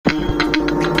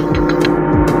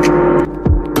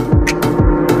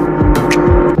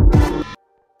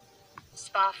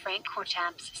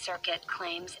Spa-Francorchamps circuit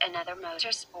claims another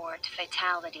motorsport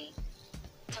fatality.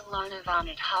 Dilano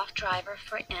Hoff, driver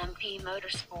for MP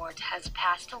Motorsport, has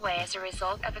passed away as a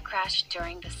result of a crash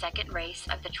during the second race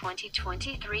of the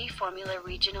 2023 Formula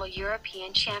Regional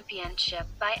European Championship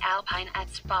by Alpine at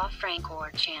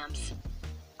Spa-Francorchamps.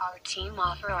 Our team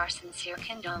offer our sincere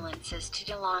condolences to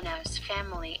Dilano's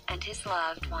family and his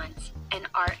loved ones, and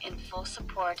are in full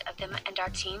support of them and our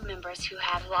team members who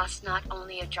have lost not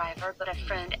only a driver but a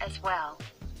friend as well.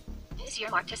 This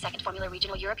year marked his second Formula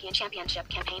Regional European Championship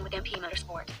campaign with MP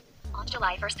Motorsport. On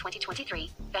July 1, 2023,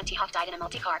 Hoff died in a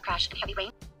multi-car crash and heavy rain.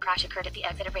 The crash occurred at the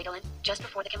exit of Radillion, just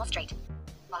before the Kemmel Straight.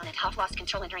 Hoff lost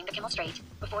control entering the Kemmel Straight,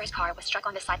 before his car was struck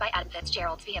on the side by Adam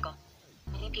Fitzgerald's vehicle.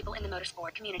 Many people in the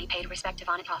motorsport community paid respect to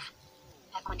Hoff.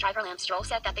 F1 driver Lance Stroll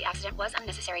said that the accident was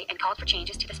unnecessary and called for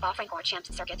changes to the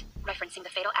Spa-Francorchamps circuit, referencing the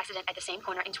fatal accident at the same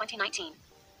corner in 2019.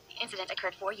 The incident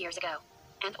occurred 4 years ago.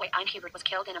 Anthoine Hubert was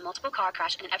killed in a multiple car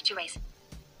crash in an F2 race.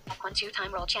 F1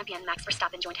 two-time world champion Max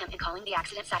Verstappen joined him in calling the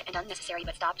accident sad and unnecessary,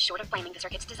 but stopped short of blaming the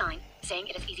circuit's design, saying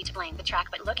it is easy to blame the track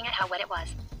but looking at how wet it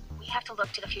was. We have to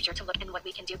look to the future to look in what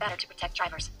we can do better to protect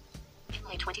drivers. In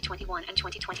late 2021 and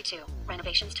 2022,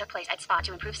 renovations took place at Spa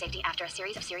to improve safety after a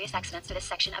series of serious accidents to this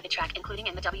section of the track, including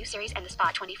in the W Series and the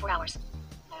Spa 24 Hours.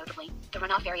 Notably, the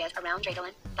runoff areas around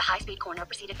Radillion, the high-speed corner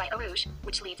preceded by Eau Rouge,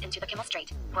 which leads into the Kemmel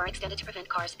Straight, were extended to prevent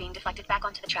cars being deflected back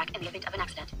onto the track in the event of an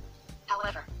accident.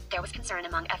 However, there was concern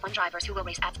among F1 drivers who will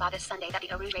race at Spa this Sunday that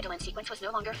the Eau Rouge-Raidillon sequence was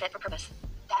no longer fit for purpose.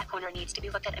 That corner needs to be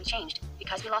looked at and changed,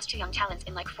 because we lost 2 young talents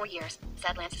in like 4 years,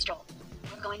 said Lance Stroll.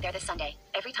 We're going there this Sunday.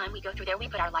 Every time we go through there we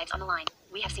put our lives on the line.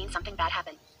 We have seen something bad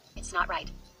happen. It's not right.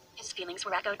 His feelings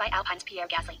were echoed by Alpine's Pierre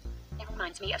Gasly. It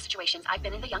reminds me of situations I've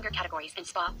been in the younger categories in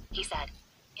Spa, he said.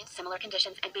 In similar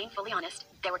conditions, and being fully honest,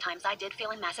 there were times I did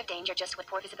feel in massive danger just with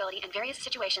poor visibility and various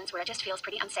situations where it just feels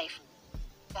pretty unsafe.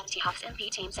 Hoff's MP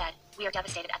team said, "We are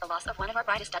devastated at the loss of one of our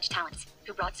brightest Dutch talents,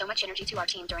 who brought so much energy to our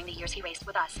team during the years he raced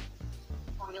with us."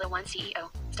 Formula One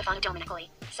CEO, Stefano Domenicali,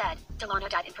 said, "Dilano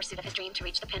died in pursuit of his dream to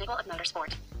reach the pinnacle of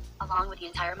motorsport. Along with the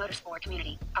entire motorsport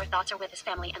community, our thoughts are with his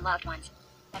family and loved ones.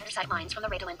 Better sight lines from the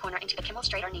Radillion corner into the Kemmel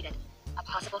Straight are needed. A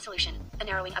possible solution, the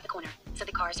narrowing of the corner, so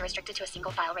the cars are restricted to a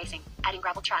single file racing, adding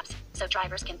gravel traps, so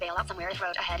drivers can bail out somewhere if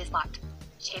road ahead is blocked.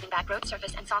 Shaving back road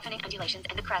surface and softening undulations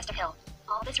and the crest of hill.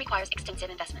 All this requires extensive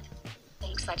investment.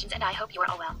 Thanks legends, and I hope you are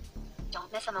all well.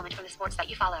 Don't miss a moment from the sports that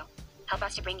you follow. Help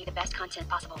us to bring you the best content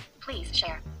possible. Please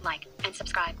share, like, and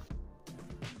subscribe."